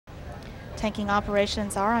Tanking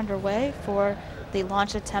operations are underway for the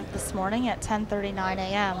launch attempt this morning at 10:39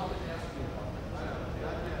 a.m.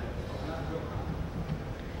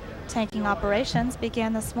 Tanking operations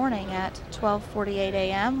began this morning at 12:48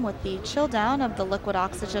 a.m. with the chill down of the liquid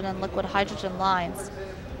oxygen and liquid hydrogen lines.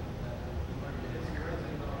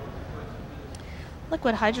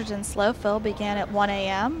 Liquid hydrogen slow fill began at 1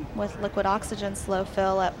 a.m. with liquid oxygen slow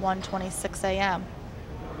fill at 1:26 a.m.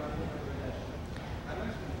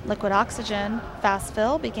 Liquid oxygen fast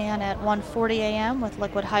fill began at 1:40 a.m. with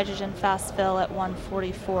liquid hydrogen fast fill at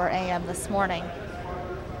 1:44 a.m. this morning.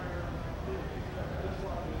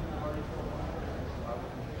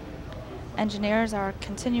 Engineers are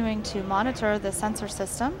continuing to monitor the sensor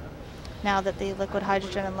system now that the liquid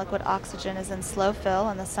hydrogen and liquid oxygen is in slow fill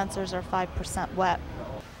and the sensors are 5% wet.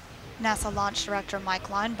 NASA Launch Director Mike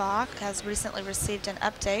Leinbach has recently received an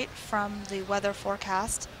update from the weather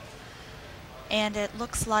forecast, and it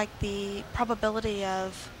looks like the probability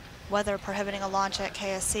of weather prohibiting a launch at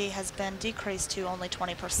KSC has been decreased to only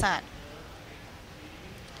 20%.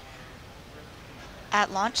 At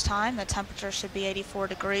launch time, the temperature should be 84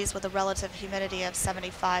 degrees with a relative humidity of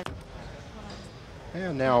 75.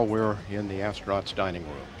 And now we're in the astronauts' dining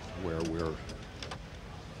room, where we're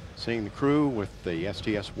seeing the crew with the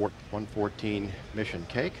STS-114 mission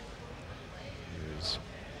cake. Here's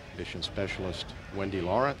mission specialist Wendy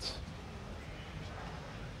Lawrence,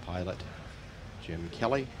 pilot Jim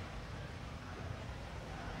Kelly,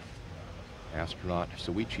 astronaut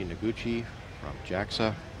Soichi Noguchi from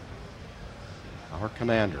JAXA, our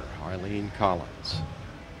commander Eileen Collins,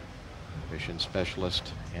 mission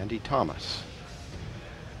specialist Andy Thomas,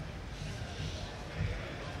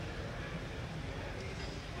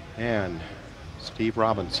 and Steve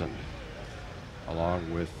Robinson,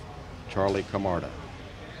 along with Charlie Camarda.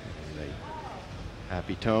 A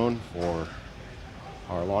happy tone for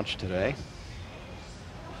our launch today.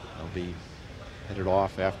 They'll be headed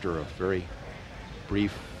off after a very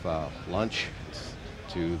brief lunch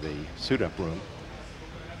to the suit-up room.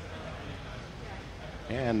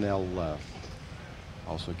 And they'll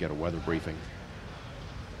also get a weather briefing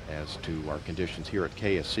as to our conditions here at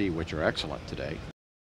KSC, which are excellent today.